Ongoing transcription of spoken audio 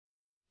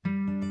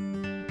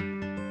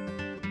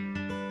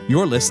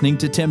You're listening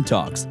to Tim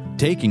Talks,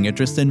 Taking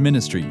Interest in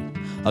Ministry,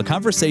 a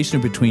conversation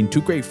between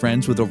two great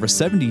friends with over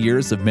 70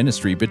 years of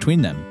ministry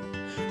between them.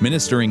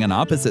 Ministering on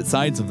opposite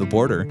sides of the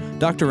border,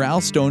 Dr. Al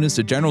Stone is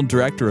the General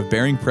Director of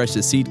Bearing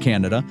Precious Seed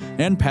Canada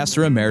and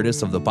Pastor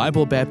Emeritus of the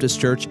Bible Baptist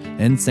Church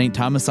in St.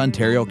 Thomas,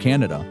 Ontario,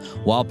 Canada,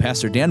 while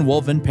Pastor Dan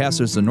Wolven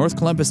pastors the North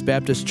Columbus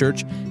Baptist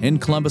Church in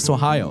Columbus,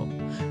 Ohio.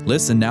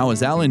 Listen now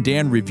as Al and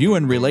Dan review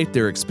and relate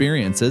their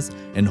experiences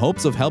in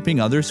hopes of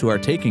helping others who are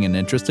taking an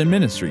interest in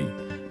ministry.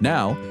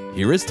 Now,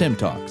 here is Tim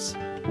Talks.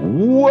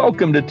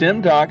 Welcome to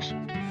Tim Talks.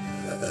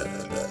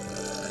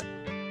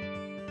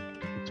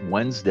 It's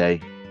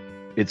Wednesday.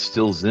 It's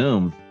still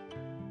Zoom.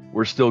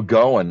 We're still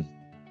going.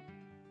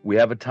 We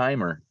have a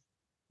timer.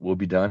 We'll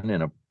be done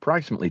in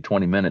approximately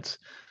 20 minutes.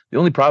 The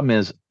only problem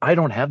is I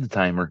don't have the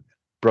timer.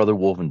 Brother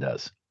Wolven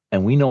does.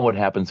 And we know what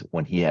happens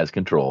when he has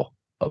control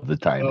of the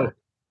timer. Oh,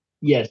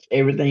 yes,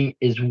 everything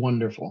is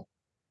wonderful.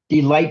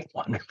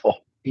 Delightful.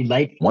 Wonderful.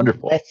 Delightful.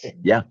 Wonderful. Lesson.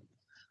 Yeah.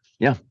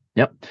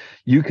 Yep.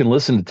 You can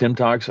listen to Tim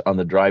Talks on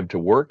the drive to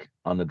work,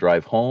 on the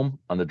drive home,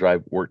 on the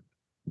drive work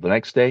the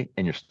next day,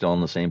 and you're still on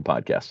the same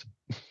podcast.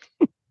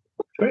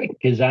 Great,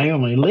 because I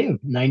only live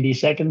 90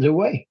 seconds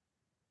away.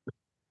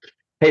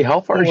 Hey,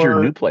 how far is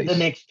your new place? The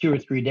next 2 or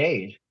 3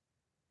 days.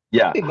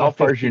 Yeah, how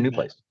far is your new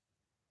place?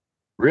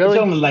 Really?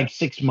 It's only like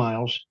 6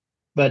 miles,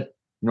 but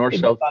north,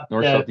 south,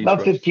 east, about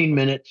west? 15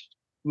 minutes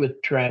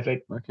with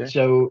traffic. Okay.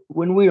 So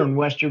when we were in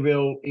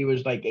Westerville, it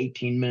was like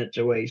 18 minutes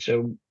away.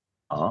 So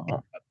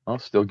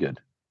still good.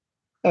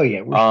 Oh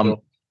yeah,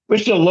 we're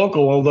still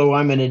local, although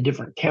I'm in a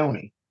different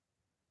county.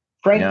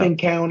 Franklin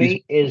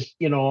County is,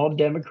 all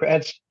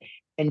Democrats,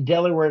 and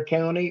Delaware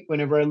County.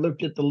 Whenever I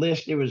looked at the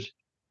list, it was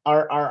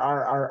R.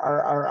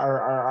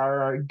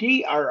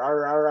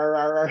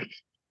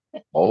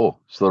 Oh,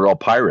 so they're all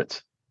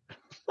pirates.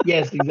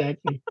 Yes,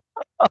 exactly.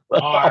 All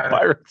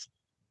pirates.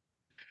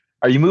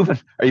 Are you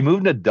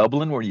moving to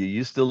Dublin where you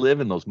used to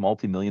live in those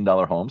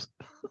multi-million-dollar homes?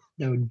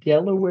 No,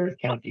 Delaware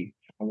County.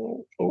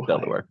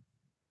 Delaware.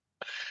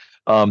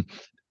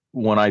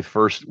 When I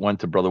first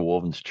went to Brother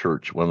Wolven's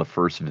church, one of the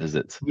first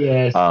visits,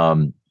 yes,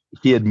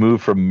 he had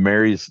moved from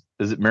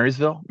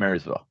Marysville?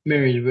 Marysville.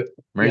 Yep.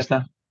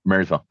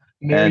 Marysville.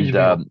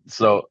 And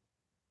so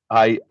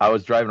I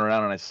was driving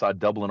around and I saw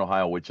Dublin,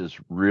 Ohio, which is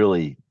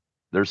really,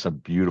 there's some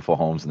beautiful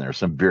homes in there,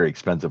 some very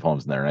expensive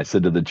homes in there. And I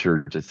said to the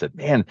church, I said,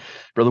 man,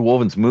 Brother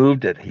Wolven's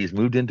he's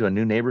moved into a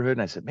new neighborhood.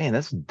 And I said, man,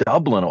 that's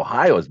Dublin,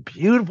 Ohio. It's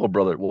beautiful,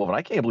 Brother Wolven.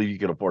 I can't believe you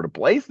could afford a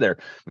place there.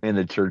 And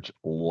the church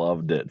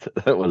loved it.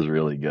 That was a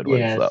really good one.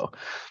 Yes. So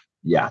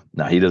yeah,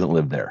 no, he doesn't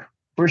live there.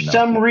 For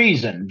some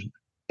reason,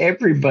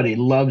 everybody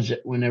loves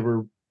it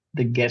whenever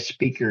the guest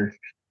speaker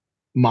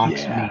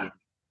mocks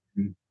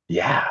me.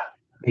 Yeah.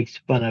 Makes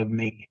fun of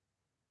me.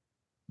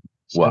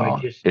 So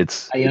Well,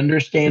 I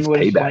understand it's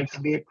what payback. it's like to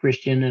be a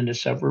Christian and to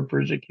suffer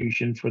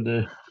persecution for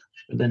the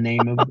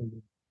name of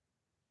the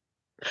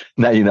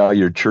Now you know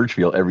your church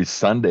feel every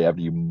Sunday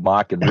after you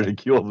mock and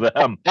ridicule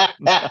them.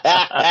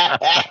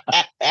 I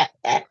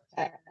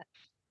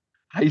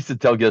used to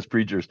tell guest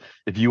preachers,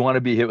 if you want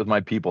to be hit with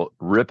my people,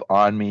 rip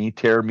on me,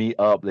 tear me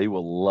up. They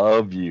will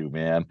love you,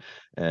 man.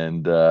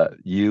 And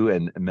you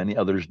and many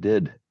others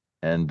did.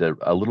 And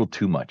a little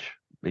too much,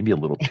 maybe a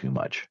little too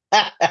much.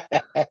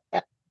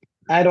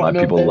 I don't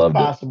know if that's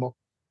possible.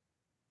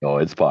 Oh,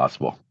 it's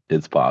possible.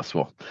 It's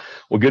possible.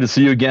 Well, good to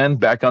see you again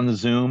back on the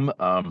Zoom.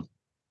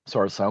 So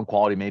our sound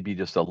quality may be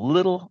just a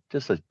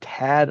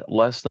tad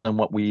less than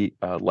what we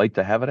like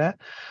to have it at.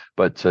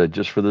 But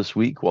just for this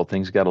week,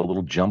 things got a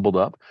little jumbled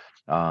up.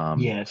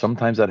 Yes.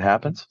 Sometimes that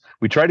happens.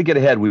 We try to get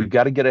ahead. We've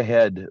got to get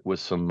ahead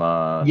with some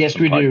yes,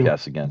 some we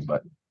podcasts do. Again.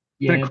 But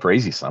it's been a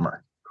crazy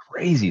summer.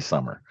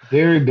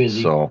 Very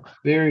busy. So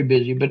very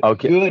busy, but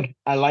good.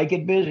 I like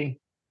it busy.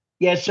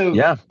 Yeah. So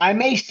I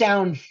may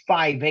sound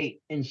 5'8"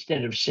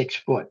 instead of 6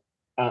 foot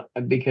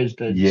because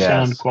the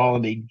sound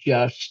quality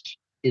just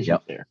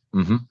isn't there.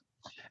 Mm-hmm.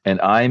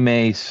 And I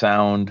may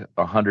sound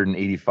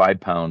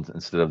 185 pounds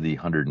instead of the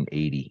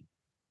 180.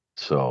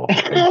 So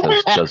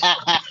just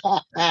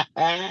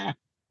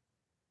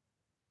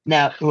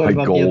now, what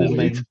about the other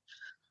weight?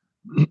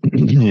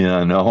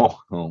 Yeah, no.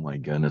 Oh my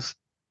goodness.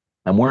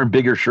 I'm wearing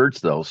bigger shirts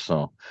though,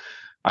 so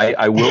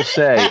I will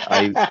say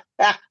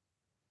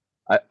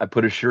I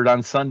put a shirt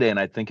on Sunday and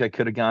I think I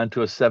could have gone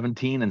to a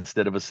 17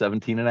 instead of a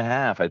 17 and a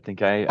half. I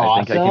think I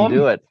can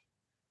do it.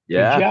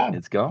 Yeah,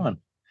 it's gone.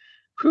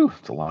 Whew,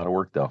 it's a lot of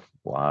work though.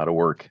 A lot of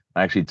work.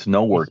 Actually, it's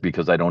no work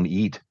because I don't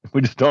eat.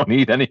 We just don't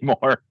eat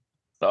anymore.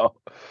 So,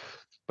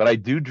 but I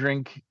do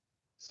drink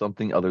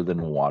something other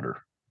than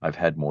water. I've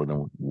had more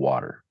than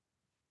water.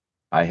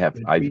 I've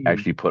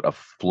actually put a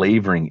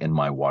flavoring in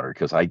my water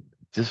because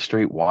just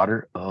straight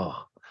water. You're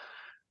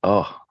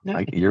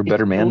a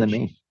better man than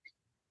me.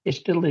 It's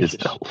delicious.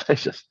 It's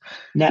delicious.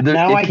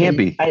 Now it can't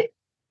be.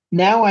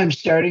 Now I'm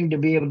starting to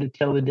be able to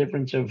tell the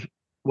difference of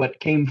what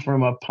came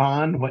from a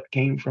pond, what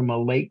came from a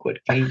lake,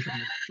 what came from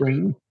a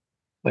spring,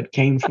 what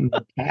came from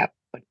the tap,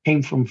 what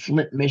came from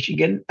Flint,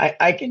 Michigan.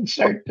 I can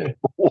start to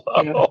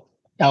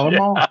tell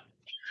them all.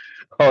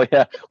 Oh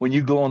yeah, when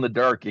you glow in the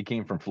dark, it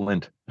came from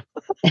Flint.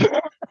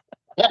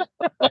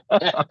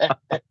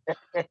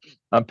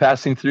 I'm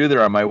passing through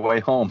there on my way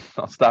home.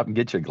 I'll stop and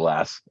get you a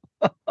glass.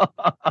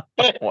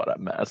 What a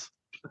mess.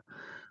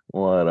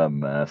 What a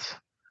mess.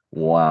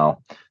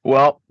 Wow.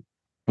 Well,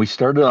 we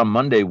started on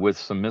Monday with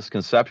some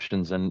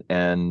misconceptions,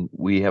 and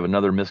we have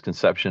another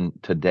misconception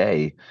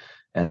today.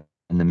 And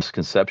the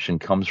misconception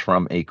comes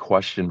from a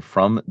question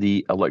from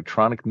the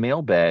electronic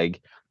mailbag.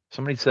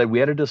 Somebody said we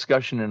had a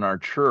discussion in our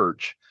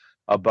church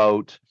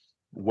about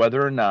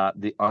whether or not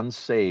the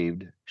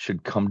unsaved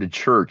should come to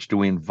church. Do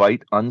we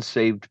invite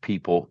unsaved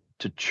people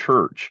to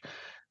church?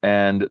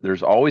 And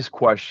there's always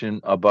question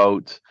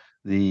about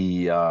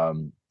the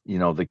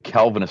the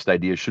Calvinist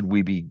idea. Should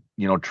we be,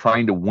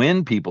 trying to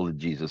win people to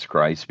Jesus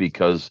Christ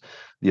because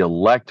the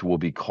elect will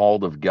be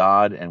called of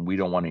God and we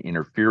don't want to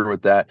interfere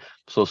with that?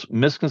 So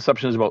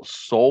misconceptions about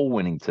soul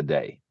winning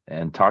today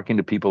and talking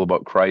to people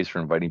about Christ or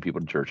inviting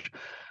people to church.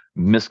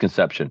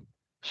 Misconception.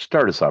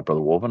 Start us out,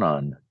 Brother Wolven,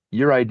 on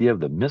your idea of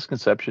the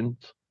misconceptions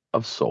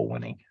of soul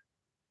winning.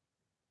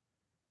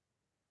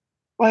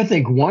 Well, I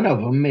think one of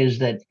them is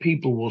that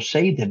people will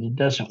say that it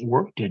doesn't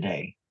work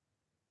today.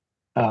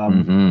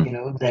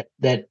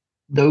 That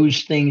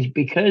those things,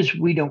 because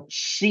we don't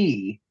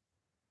see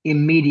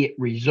immediate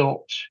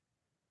results.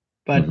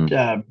 But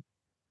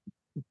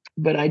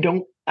but I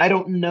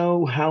don't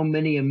know how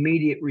many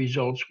immediate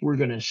results we're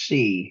going to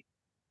see,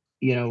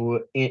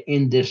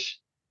 in these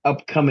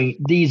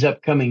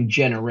upcoming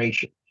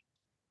generations.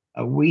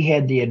 We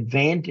had the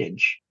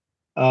advantage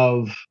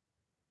of,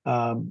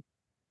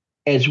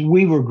 as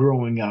we were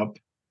growing up,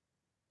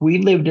 we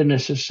lived in a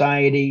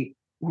society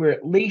where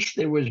at least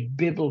there was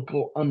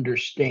biblical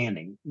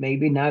understanding.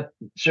 Maybe not,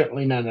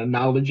 certainly not a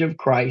knowledge of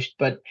Christ,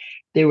 but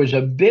there was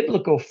a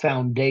biblical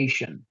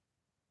foundation.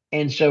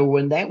 And so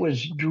when that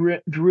was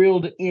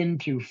drilled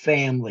into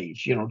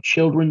families,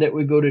 children that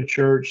would go to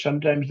church,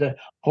 sometimes the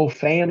whole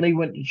family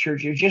went to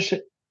church. It was just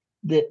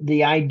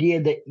the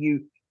idea that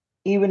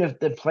even if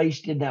the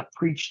place did not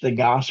preach the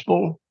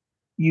gospel,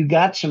 you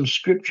got some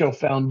scriptural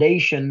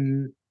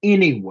foundation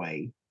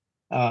anyway,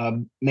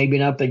 maybe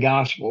not the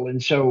gospel.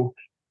 And so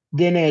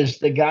then as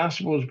the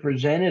gospel is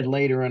presented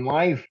later in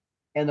life,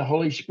 and the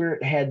Holy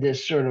Spirit had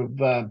this sort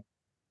of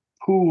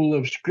pool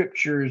of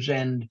scriptures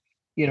and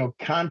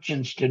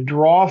conscience to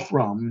draw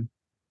from,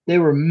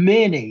 there were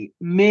many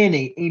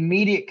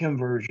immediate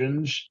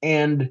conversions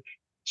and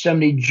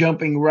somebody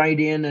jumping right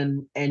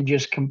in and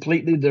just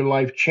completely their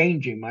life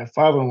changing. My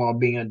father-in-law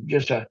being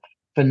just a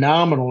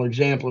phenomenal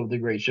example of the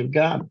grace of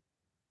God.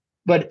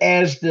 But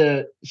as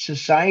the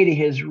society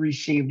has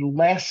received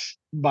less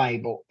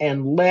Bible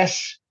and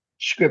less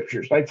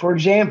scriptures, like for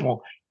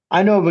example,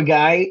 I know of a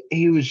guy,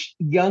 he was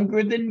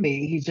younger than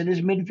me, he's in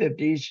his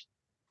mid-50s,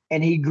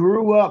 and he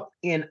grew up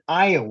in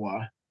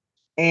Iowa,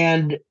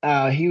 and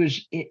he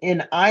was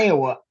in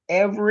Iowa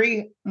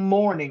every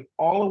morning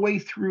all the way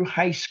through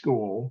high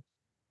school.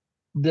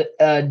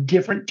 The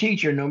different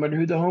teacher, no matter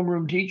who the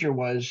homeroom teacher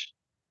was,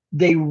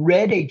 they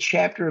read a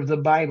chapter of the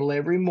Bible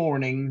every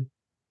morning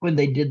when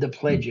they did the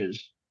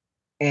pledges,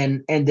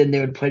 and then they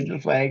would pledge the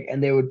flag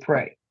and they would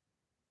pray.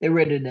 They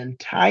read an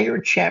entire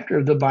chapter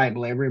of the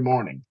Bible every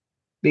morning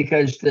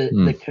because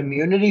the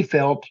community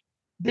felt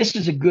this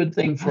is a good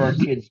thing for our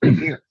kids to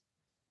hear.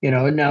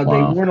 Now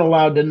they weren't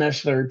allowed to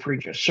necessarily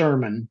preach a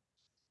sermon,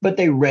 but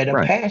they read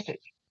a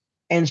passage.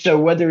 And so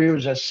whether it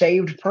was a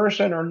saved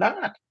person or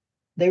not,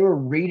 they were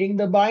reading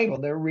the Bible.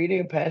 They were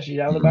reading a passage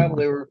out of the Bible.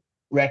 They were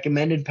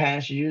recommended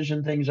passages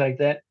and things like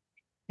that.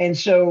 And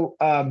so,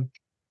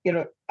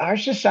 our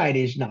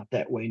society is not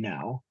that way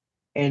now.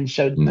 And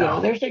so,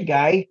 there's a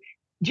guy,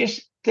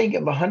 just think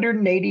of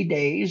 180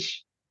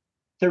 days,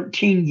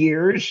 13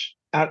 years,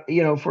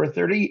 for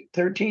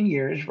 13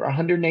 years, for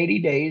 180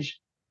 days,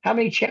 how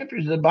many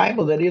chapters of the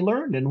Bible that he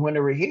learned? And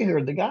whenever he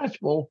heard the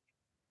gospel,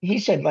 he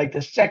said, like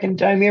the second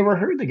time he ever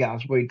heard the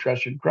gospel, he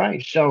trusted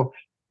Christ. So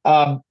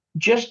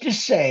just to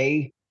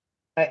say,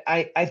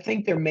 I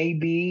think there may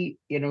be,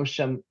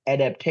 some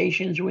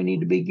adaptations we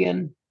need to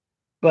begin,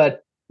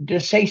 but to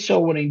say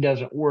soul winning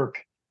doesn't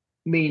work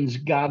means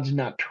God's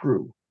not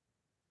true.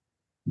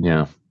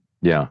 Yeah.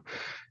 Yeah.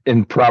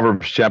 In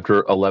Proverbs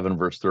chapter 11,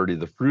 verse 30,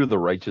 the fruit of the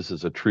righteous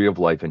is a tree of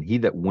life, and he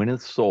that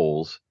winneth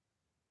souls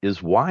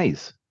is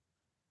wise.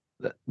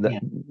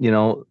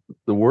 The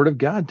word of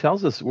God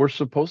tells us we're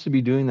supposed to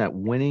be doing that,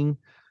 winning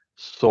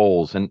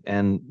souls.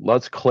 And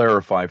let's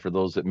clarify for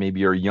those that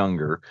maybe are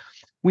younger.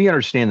 We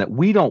understand that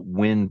we don't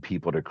win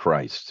people to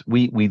Christ.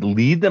 We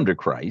lead them to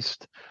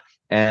Christ,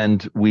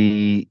 and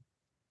we,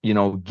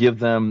 give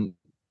them,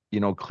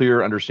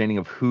 clear understanding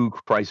of who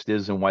Christ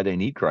is and why they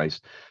need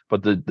Christ.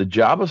 But the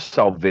job of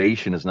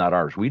salvation is not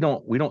ours. We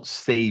don't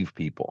save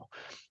people.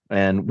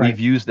 And we've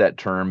used that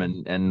term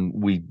and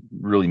we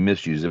really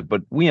misuse it,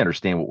 but we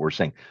understand what we're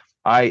saying.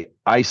 I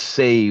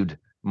saved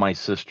my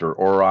sister,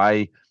 or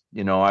I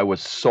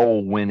was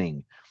soul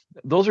winning.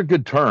 those are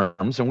good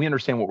terms, and we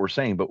understand what we're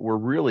saying, but we're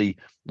really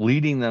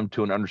leading them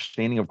to an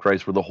understanding of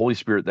Christ where the Holy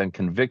Spirit then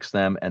convicts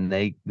them and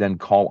they then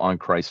call on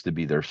Christ to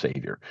be their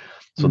Savior.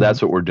 So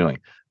that's what we're doing.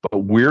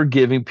 But we're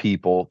giving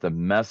people the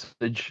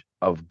message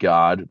of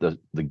God,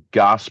 the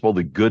gospel,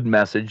 the good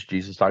message.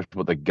 Jesus talks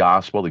about the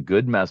gospel, the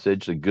good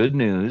message, the good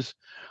news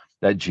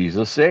that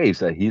Jesus saves,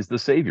 that he's the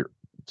Savior.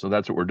 So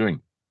that's what we're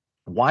doing.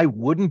 Why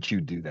wouldn't you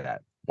do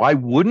that? Why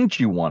wouldn't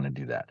you want to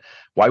do that?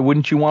 Why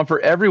wouldn't you want for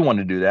everyone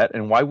to do that?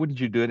 And why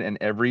wouldn't you do it in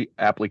every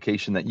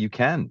application that you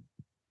can?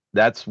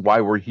 That's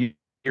why we're here.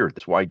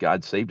 That's why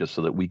God saved us,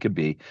 so that we could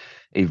be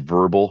a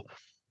verbal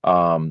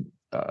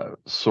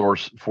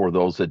source for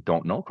those that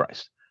don't know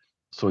Christ.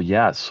 So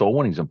yeah, soul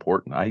winning is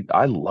important.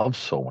 I love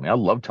soul winning. I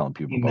love telling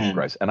people about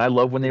Christ, and I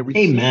love when they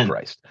receive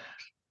Christ.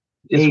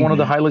 It's one of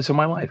the highlights of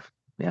my life.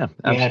 Yeah,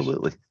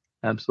 absolutely,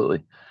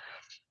 absolutely.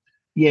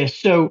 Yes.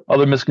 So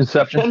other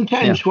misconceptions.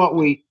 Sometimes what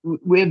we've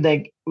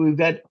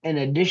got an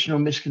additional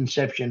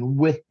misconception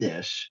with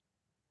this,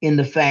 in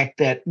the fact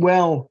that,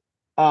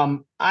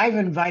 I've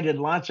invited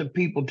lots of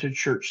people to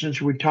church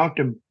since we're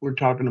talking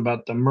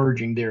about the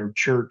merging there of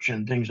church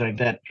and things like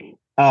that.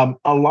 A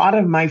lot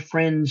of my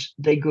friends,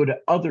 they go to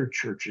other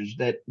churches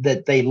that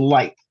they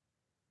like,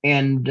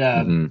 and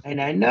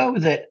I know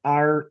that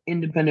our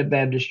independent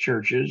Baptist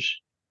churches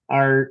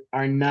are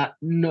not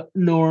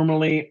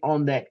normally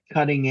on that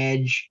cutting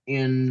edge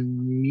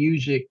in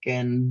music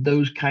and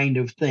those kind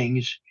of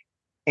things.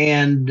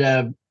 And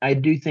I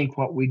do think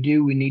what we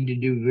do, we need to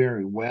do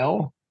very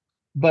well,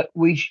 but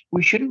we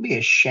shouldn't be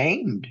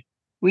ashamed.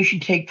 We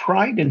should take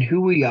pride in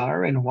who we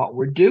are and what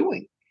we're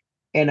doing.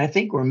 And I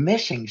think we're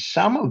missing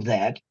some of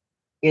that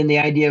in the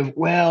idea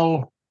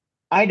of,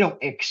 I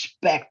don't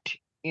expect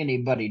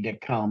anybody to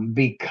come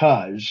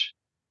because,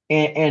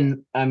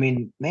 and I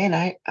mean, man,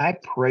 I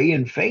pray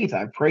in faith,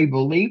 I pray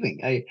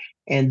believing,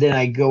 and then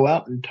I go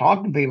out and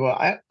talk to people.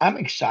 I'm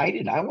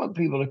excited. I want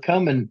people to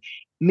come and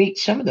meet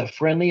some of the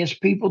friendliest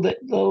people that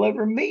they'll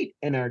ever meet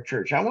in our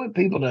church. I want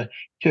people to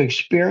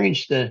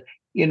experience the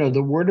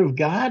word of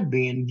God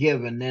being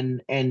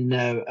given, and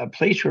a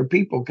place where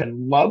people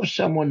can love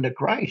someone to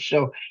Christ.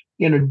 So,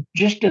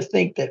 just to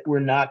think that we're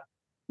not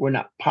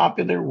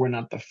popular, we're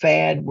not the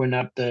fad, we're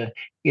not the,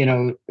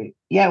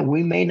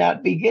 we may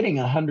not be getting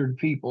 100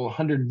 people,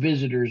 100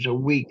 visitors a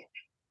week,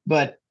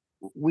 but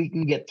we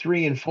can get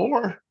 3 and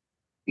 4,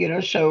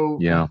 so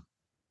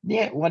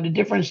what a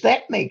difference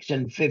that makes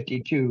in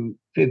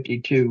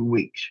 52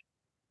 weeks.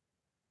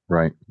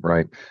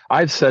 Right.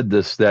 I've said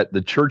this, that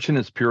the church in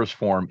its purest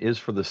form is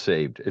for the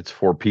saved. It's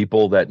for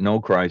people that know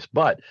Christ,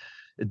 but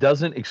it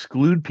doesn't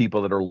exclude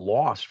people that are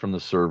lost from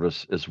the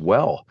service as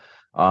well.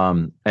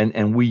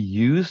 And we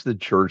use the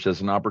church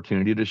as an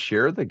opportunity to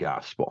share the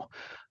gospel.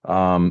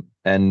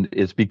 And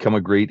it's become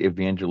a great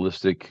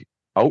evangelistic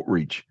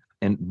outreach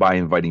and by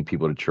inviting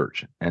people to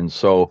church. And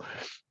so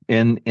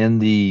in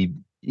the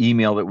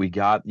email that we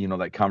got,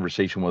 that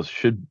conversation was,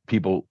 should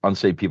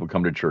unsaved people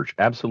come to church?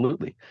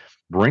 Absolutely.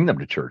 Bring them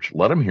to church.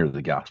 Let them hear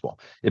the gospel.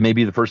 It may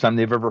be the first time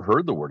they've ever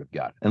heard the word of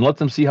God, and let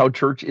them see how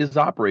church is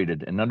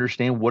operated and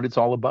understand what it's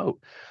all about.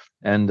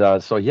 And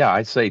so,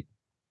 I say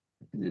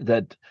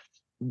that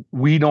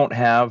we don't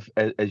have,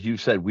 as you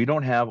said, we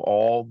don't have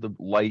all the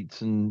lights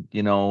and,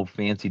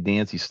 fancy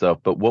dancy stuff,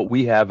 but what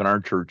we have in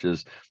our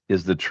churches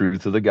is the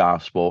truth of the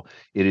gospel.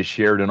 It is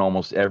shared in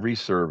almost every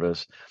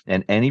service,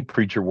 and any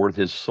preacher worth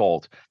his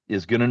salt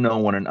is going to know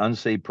when an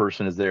unsaved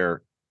person is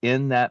there.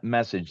 In that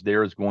message,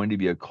 there is going to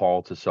be a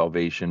call to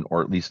salvation,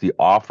 or at least the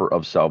offer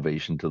of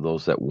salvation to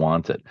those that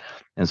want it.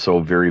 And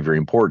so very, very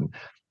important.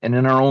 And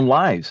in our own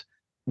lives,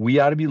 we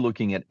ought to be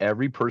looking at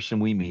every person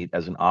we meet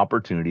as an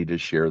opportunity to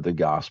share the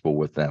gospel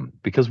with them,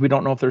 because we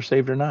don't know if they're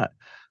saved or not.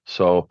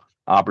 So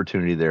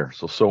opportunity there.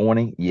 So soul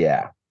winning,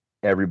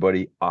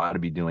 everybody ought to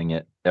be doing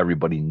it.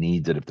 Everybody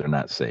needs it if they're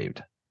not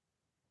saved.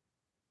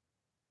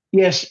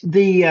 Yes,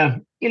 the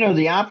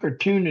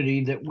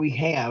opportunity that we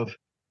have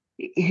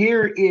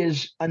here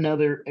is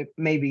another,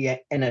 maybe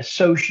an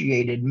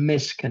associated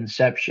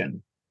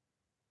misconception.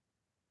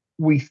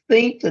 We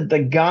think that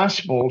the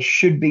gospel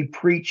should be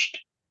preached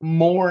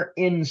more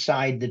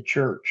inside the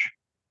church.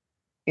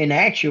 In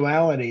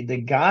actuality,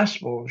 the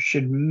gospel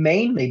should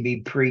mainly be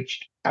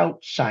preached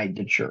outside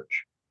the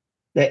church.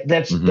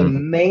 That's the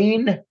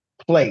main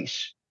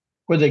place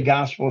where the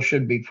gospel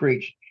should be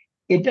preached.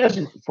 It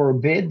doesn't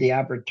forbid the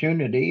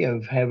opportunity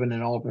of having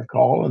an altar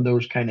call and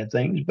those kind of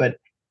things, but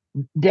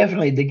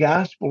definitely the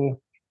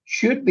gospel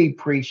should be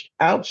preached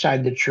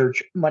outside the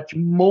church much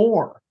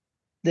more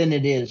than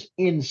it is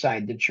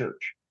inside the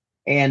church.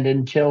 And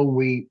until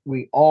we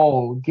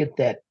all get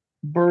that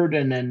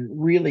burden and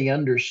really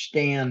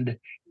understand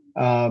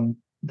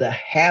the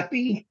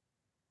happy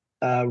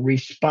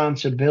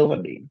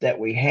responsibility that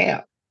we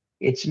have,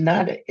 it's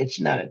not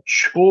a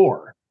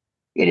chore.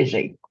 It is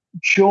a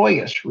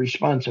joyous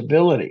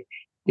responsibility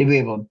to be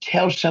able to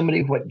tell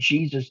somebody what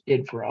Jesus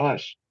did for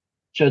us.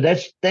 So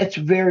that's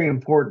very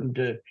important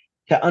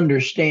to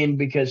understand,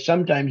 because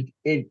sometimes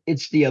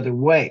it's the other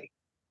way.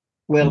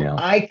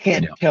 I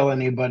can't tell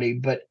anybody,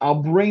 but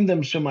I'll bring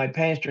them so my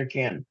pastor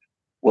can.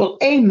 Well,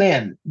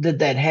 amen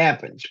that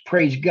happens.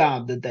 Praise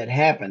God that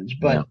happens.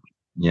 But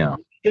yeah,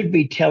 should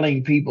be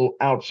telling people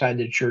outside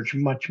the church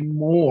much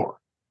more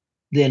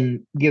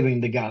than giving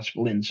the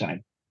gospel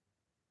inside.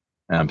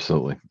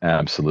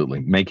 Absolutely.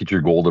 Make it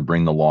your goal to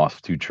bring the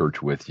lost to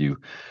church with you,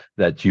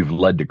 that you've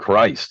led to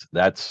Christ.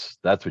 That's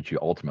what you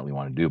ultimately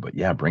want to do. But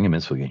yeah, bring them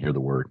in so we can hear the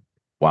word.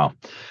 Wow.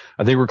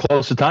 I think we're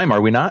close to time, are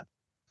we not?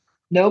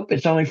 Nope,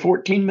 it's only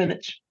 14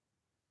 minutes.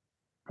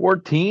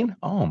 14?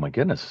 Oh my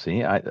goodness.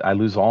 See, I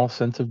lose all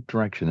sense of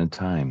direction and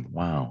time.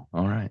 Wow.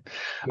 All right.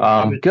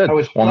 Yeah, Good. I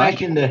was Well,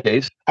 flashing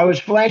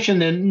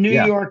the New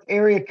yeah. York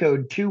area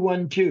code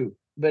 212,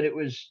 but it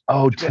was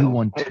Oh, 12. I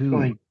was 212.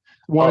 going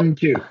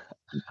 1-2.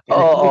 And it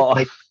looked Oh,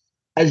 like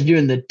I was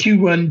doing the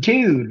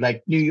 212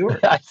 like New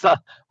York. I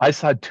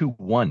saw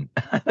 2-1.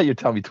 I thought you were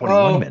telling me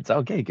 21 Oh, minutes.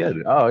 Okay,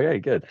 good. Oh, yeah,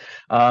 good.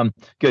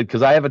 Good,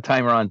 because I have a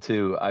timer on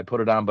too. I put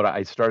it on, but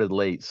I started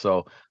late,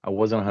 so I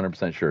wasn't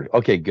 100% sure.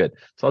 Okay, good.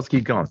 So let's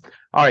keep going.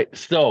 All right.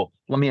 So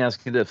let me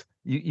ask you this.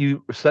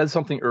 You said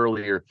something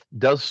earlier.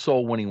 Does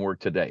soul winning work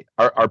today?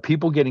 Are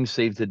people getting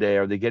saved today?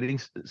 Are they getting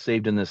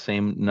saved in the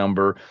same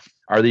number?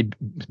 Are they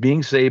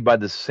being saved by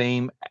the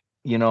same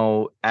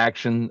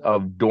action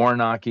of door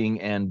knocking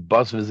and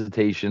bus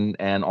visitation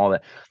and all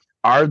that?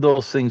 Are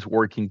those things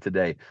working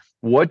today?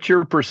 What's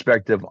your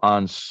perspective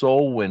on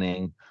soul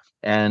winning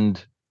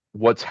and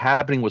what's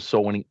happening with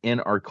soul winning in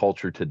our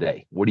culture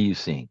today? What are you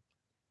seeing?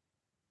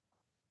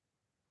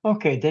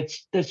 okay.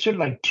 That's sort of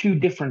like two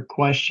different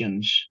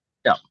questions.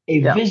 Yeah. A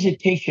Yeah.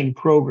 visitation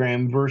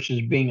program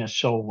versus being a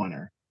soul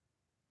winner.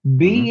 Hmm.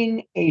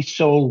 Being a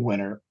soul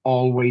winner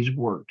always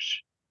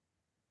works.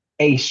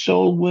 A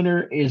soul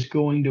winner is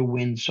going to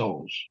win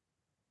souls.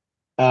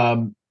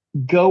 Um,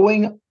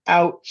 Going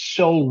out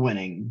soul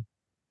winning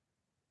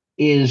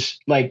is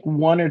like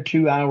 1 or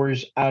 2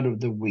 hours out of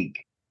the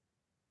week.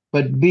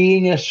 But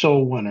being a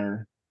soul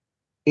winner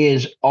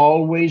is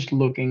always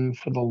looking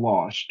for the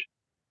lost.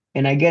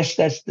 And I guess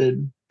that's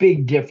the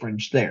big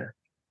difference there.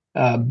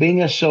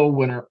 Being a soul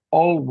winner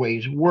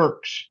always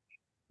works,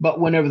 but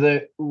whenever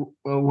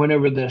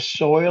the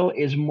soil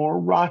is more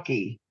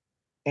rocky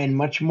and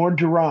much more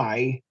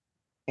dry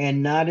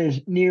and not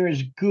as near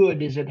as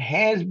good as it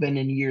has been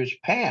in years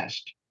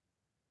past,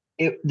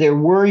 there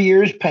were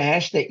years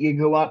past that you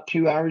go out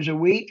 2 hours a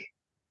week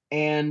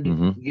and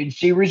Hmm. you'd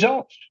see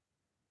results.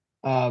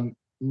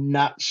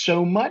 Not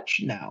so much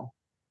now.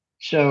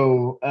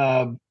 So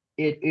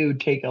it would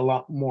take a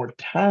lot more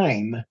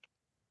time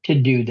to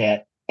do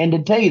that. And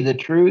to tell you the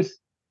truth,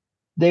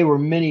 there were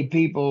many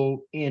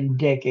people in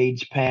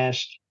decades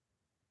past.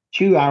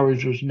 2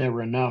 hours was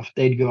never enough.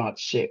 They'd go out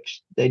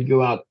six. They'd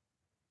go out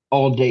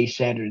all day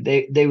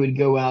Saturday. They would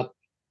go out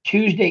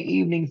Tuesday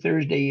evening,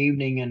 Thursday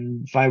evening,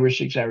 and 5 or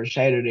 6 hours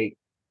Saturday.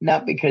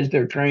 Not because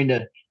they're trying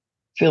to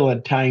fill a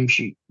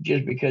timesheet,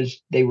 just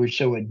because they were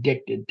so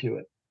addicted to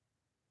it.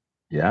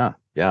 Yeah.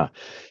 Yeah.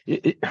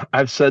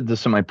 I've said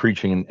this in my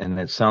preaching, and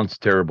it sounds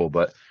terrible,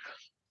 but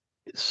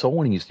soul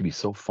winning used to be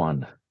so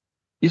fun.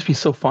 It used to be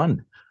so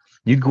fun.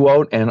 You'd go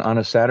out and on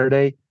a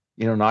Saturday,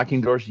 knocking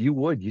doors,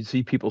 you'd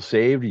see people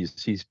saved. You'd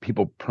see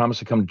people promise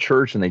to come to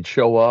church and they'd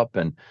show up,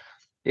 and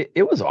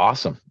it was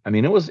awesome. I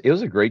mean, it was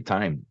a great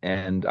time.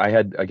 And I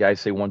had a guy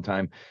say one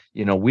time,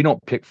 we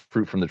don't pick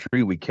fruit from the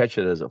tree, we catch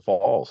it as it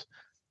falls.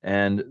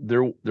 And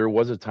there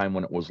was a time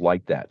when it was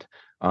like that.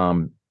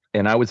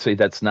 And I would say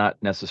that's not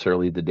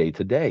necessarily the day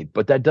today,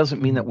 but that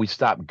doesn't mean that we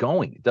stop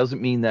going. It doesn't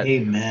mean that,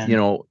 you Amen.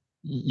 know,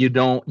 you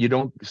don't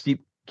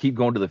keep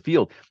going to the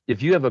field.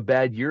 If you have a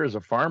bad year as a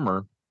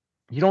farmer,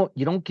 you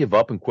don't give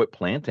up and quit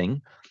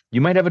planting.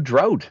 You might have a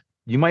drought,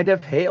 you might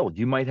have hail,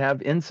 you might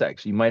have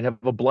insects, you might have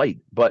a blight,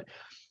 but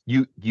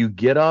you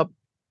get up,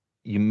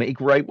 you make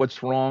right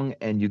what's wrong,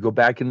 and you go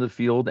back into the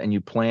field and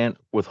you plant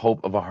with hope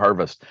of a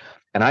harvest.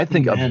 And I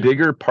think a Amen.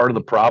 bigger part of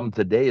the problem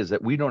today is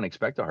that we don't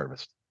expect a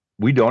harvest.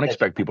 We don't That's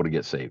expect right. people to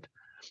get saved.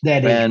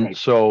 That is And right.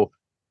 so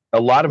a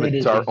lot of That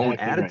it's is our own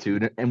exactly right.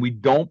 attitude, and we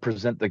don't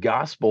present the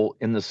gospel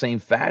in the same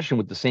fashion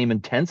with the same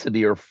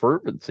intensity or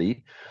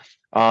fervency,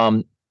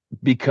 um,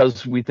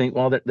 because we think,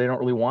 well, that they don't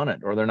really want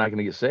it or they're not going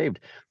to get saved.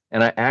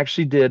 And I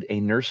actually did a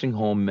nursing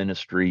home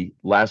ministry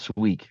last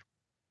week.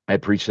 I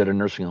preached at a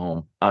nursing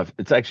home.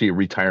 It's actually a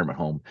retirement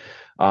home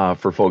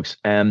for folks.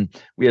 And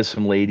we had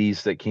some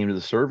ladies that came to the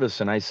service,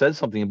 and I said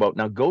something about,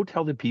 now go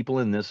tell the people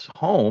in this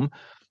home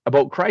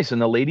about Christ.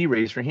 And the lady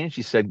raised her hand.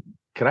 She said,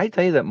 could I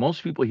tell you that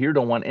most people here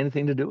don't want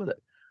anything to do with it?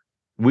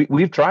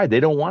 We've tried. They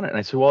don't want it. And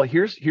I said, well,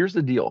 here's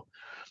the deal.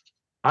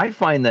 I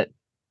find that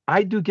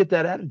I do get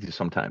that attitude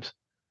sometimes,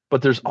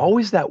 but there's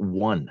always that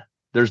one.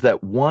 There's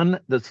that one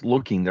that's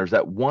looking. There's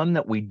that one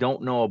that we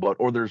don't know about,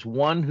 or there's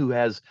one who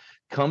has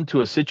come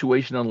to a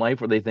situation in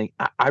life where they think,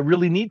 I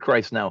really need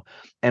Christ now.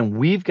 And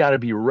we've got to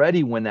be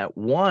ready when that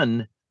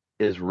one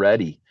is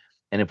ready.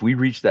 And if we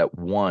reach that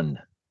one,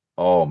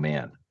 oh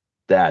man,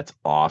 that's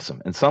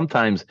awesome. And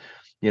sometimes,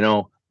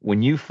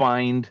 when you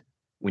find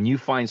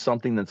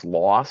something that's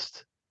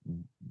lost,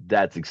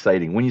 that's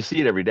exciting. When you see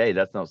it every day,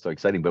 that's not so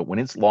exciting. But when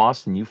it's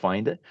lost and you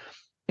find it,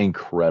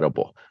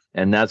 incredible.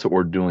 And that's what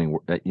we're doing.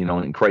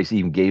 And Christ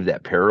even gave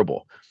that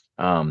parable,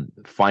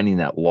 finding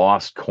that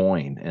lost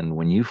coin. And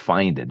when you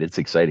find it, it's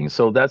exciting.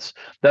 So that's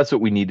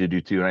what we need to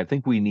do too. And I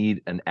think we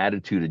need an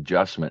attitude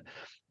adjustment.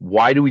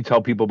 Why do we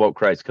tell people about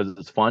Christ? Because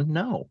it's fun?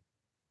 No.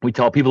 We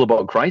tell people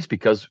about Christ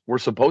because we're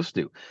supposed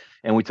to.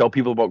 And we tell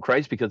people about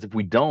Christ because if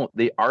we don't,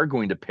 they are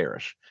going to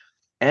perish.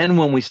 And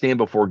when we stand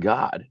before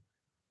God,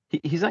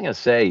 he's not going to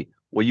say,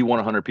 well, you won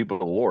 100 people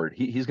to the Lord.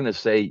 He's going to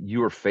say,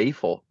 you were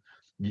faithful.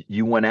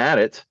 You went at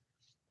it.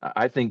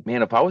 I think,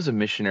 man, if I was a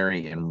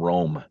missionary in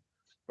Rome,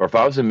 or if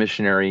I was a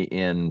missionary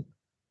in,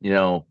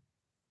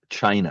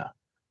 China,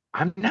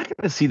 I'm not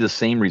going to see the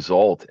same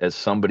result as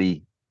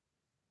somebody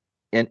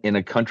in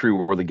a country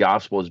where the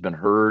gospel has been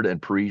heard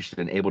and preached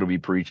and able to be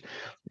preached.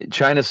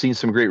 China's seen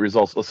some great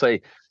results. Let's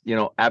say,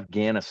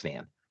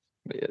 Afghanistan.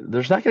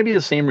 There's not going to be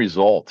the same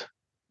result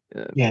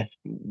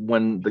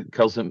when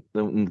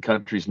the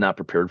country's not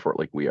prepared for it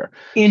like we are.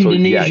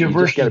 Indonesia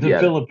versus the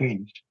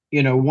Philippines.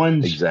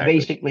 One's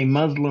basically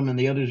Muslim and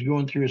the other's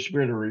going through a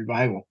spirit of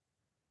revival.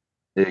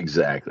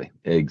 Exactly.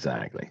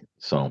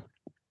 So,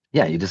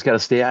 yeah, you just got to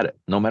stay at it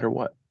no matter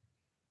what.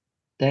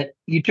 That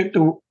you took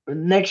the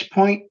next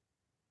point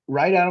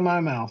right out of my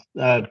mouth.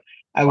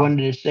 I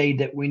wanted to say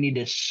that we need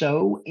to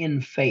sow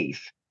in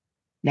faith.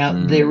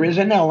 Now, there is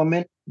an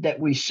element that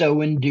we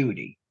sow in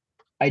duty.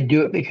 I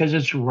do it because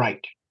it's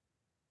right.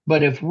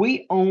 But if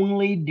we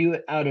only do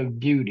it out of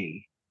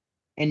duty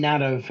and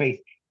not out of faith,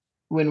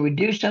 when we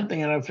do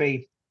something out of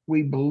faith,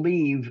 we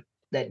believe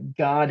that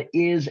God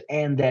is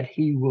and that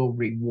he will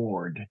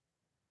reward.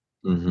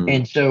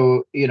 And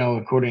so,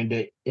 according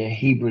to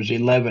Hebrews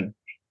 11.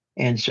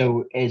 And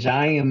so as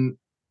I am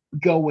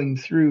going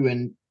through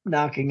and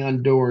knocking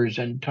on doors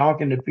and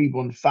talking to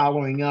people and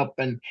following up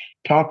and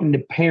talking to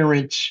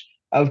parents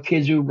of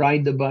kids who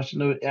ride the bus,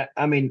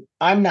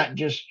 I'm not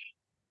just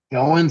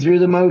going through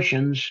the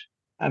motions.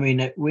 We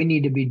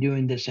need to be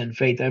doing this in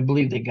faith. I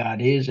believe that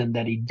God is and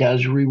that he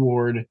does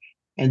reward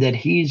and that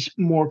he's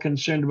more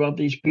concerned about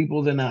these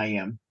people than I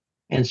am.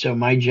 And so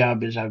my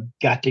job is I've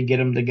got to get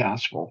them the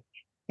gospel.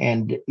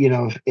 And,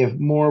 if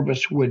more of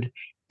us would,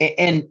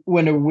 and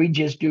when we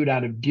just do it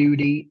out of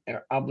duty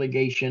or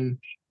obligation,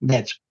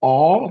 that's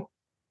all,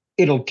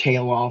 it'll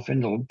tail off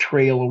and it'll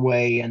trail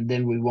away and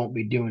then we won't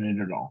be doing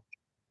it at all.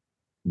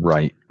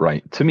 Right.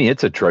 To me,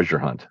 it's a treasure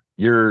hunt.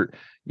 You're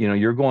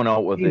going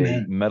out with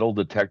a metal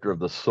detector of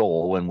the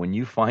soul, and when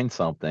you find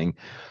something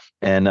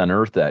and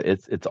unearth that,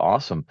 it's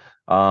awesome.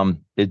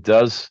 It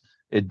does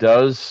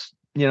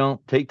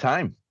take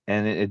time,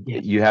 and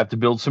you have to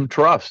build some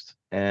trust,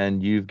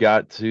 and you've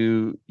got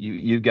to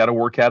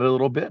work at it a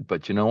little bit.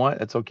 But you know what?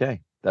 That's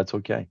okay.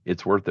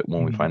 It's worth it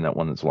when we find that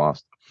one that's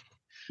lost.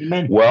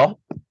 Amen. Well,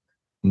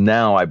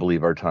 now I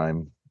believe our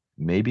time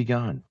may be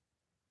gone.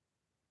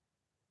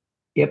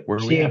 Yep. Where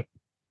are we at?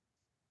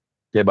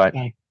 Okay,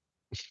 bye.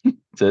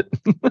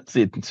 That's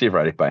it. See you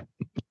Friday. Bye.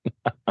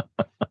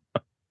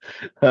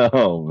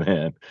 Oh,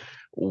 man.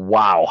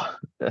 Wow.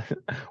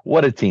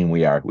 What a team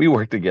we are. We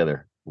work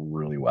together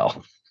really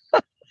well.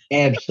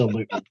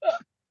 Absolutely.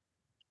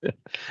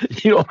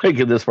 You don't make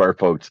it this far,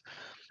 folks,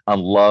 on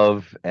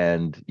love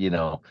and,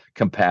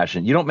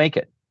 compassion. You don't make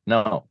it.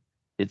 No,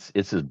 it's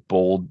just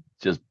bold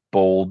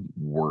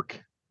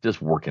work,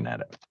 just working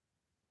at it.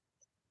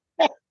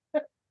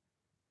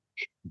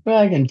 Well,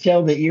 I can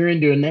tell that you're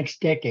into a next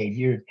decade.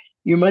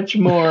 You're much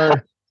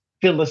more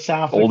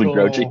philosophical,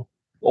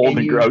 old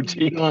and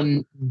grouchy. You've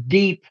gone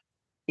deep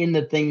in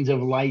the things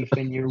of life,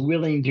 and you're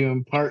willing to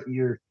impart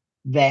your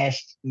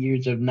vast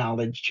years of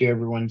knowledge to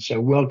everyone. So,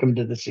 welcome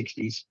to the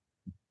 60s.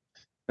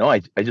 No,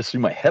 I just threw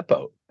my hip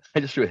out.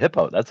 I just threw a hip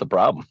out. That's the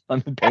problem.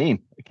 I'm in pain.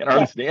 I can't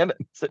hardly stand it.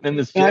 I'm sitting in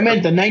this chair. I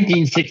meant the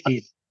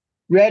 1960s.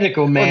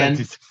 Radical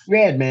man.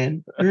 Rad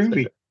man.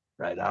 Groovy.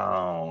 Right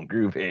on.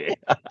 Groovy.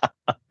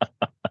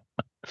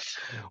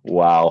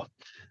 Wow.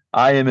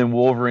 I am in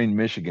Wolverine,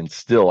 Michigan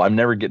still. I'm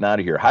never getting out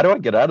of here. How do I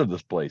get out of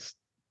this place?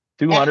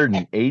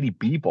 280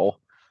 people.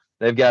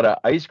 They've got an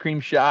ice cream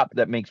shop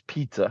that makes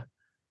pizza.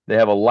 They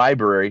have a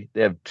library.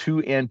 They have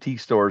 2 antique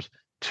stores,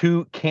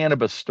 2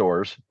 cannabis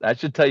stores. That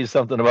should tell you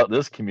something about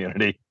this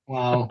community.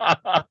 Wow.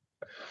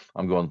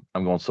 I'm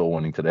going soul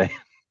winning today.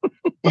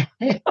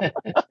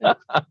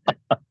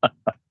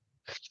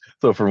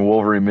 So from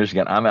Wolverine,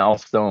 Michigan, I'm Al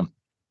Stone,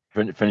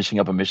 finishing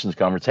up a missions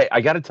conference. Hey,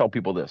 I got to tell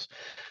people this.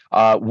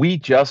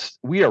 We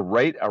are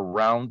right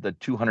around the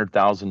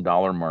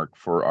 $200,000 mark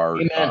for our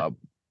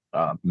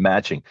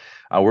matching.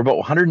 We're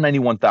about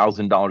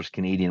 $191,000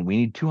 Canadian. We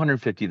need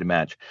 250 to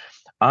match.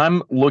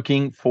 I'm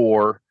looking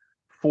for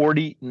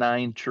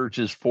 49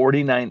 churches,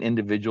 49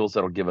 individuals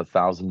that'll give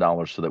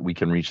 $1,000 so that we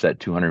can reach that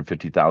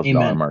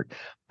 $250,000 mark.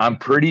 I'm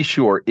pretty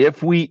sure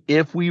if we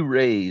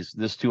raise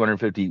this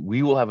 250,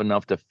 we will have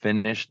enough to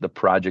finish the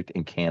project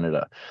in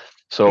Canada.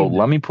 So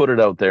let me put it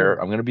out there.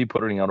 I'm going to be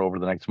putting it out over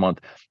the next month.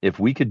 If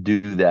we could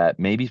do that,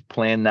 maybe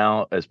plan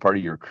now as part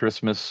of your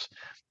Christmas,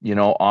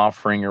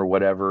 offering or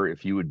whatever.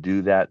 If you would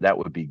do that, that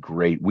would be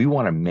great. We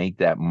want to make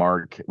that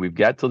mark. We've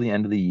got till the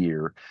end of the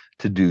year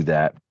to do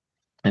that.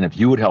 And if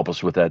you would help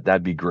us with that,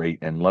 that'd be great.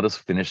 And let us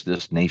finish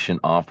this nation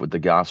off with the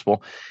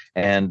gospel.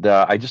 And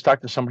I just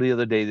talked to somebody the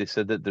other day. They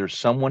said that there's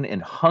someone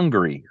in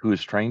Hungary who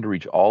is trying to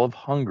reach all of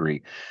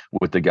Hungary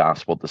with the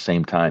gospel at the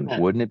same time.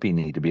 Wouldn't it be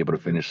neat to be able to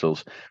finish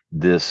those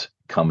this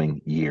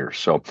coming year?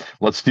 So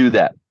let's do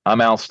that. I'm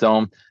Al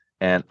Stone,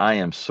 and I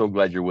am so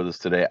glad you're with us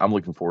today. I'm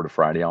looking forward to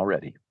Friday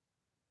already.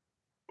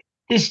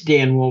 This is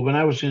Dan Wolven.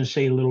 I was going to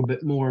say a little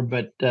bit more,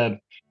 but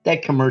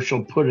that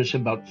commercial put us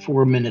about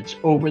 4 minutes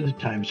over the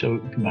time. So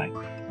goodbye.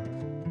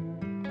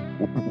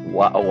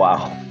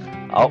 Wow.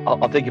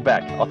 I'll take it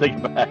back. I'll take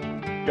it back.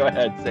 Go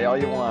ahead. Say all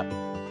you want.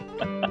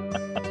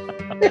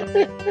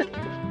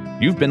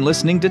 You've been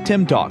listening to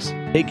Tim Talks,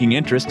 Taking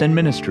Interest in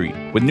Ministry,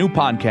 with new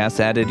podcasts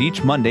added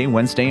each Monday,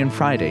 Wednesday, and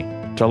Friday.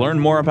 To learn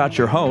more about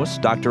your hosts,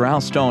 Dr.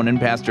 Al Stone and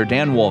Pastor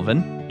Dan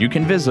Wolven, you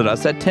can visit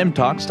us at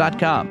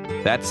timtalks.com.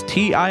 That's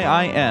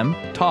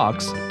TIIM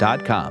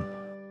Talks.com.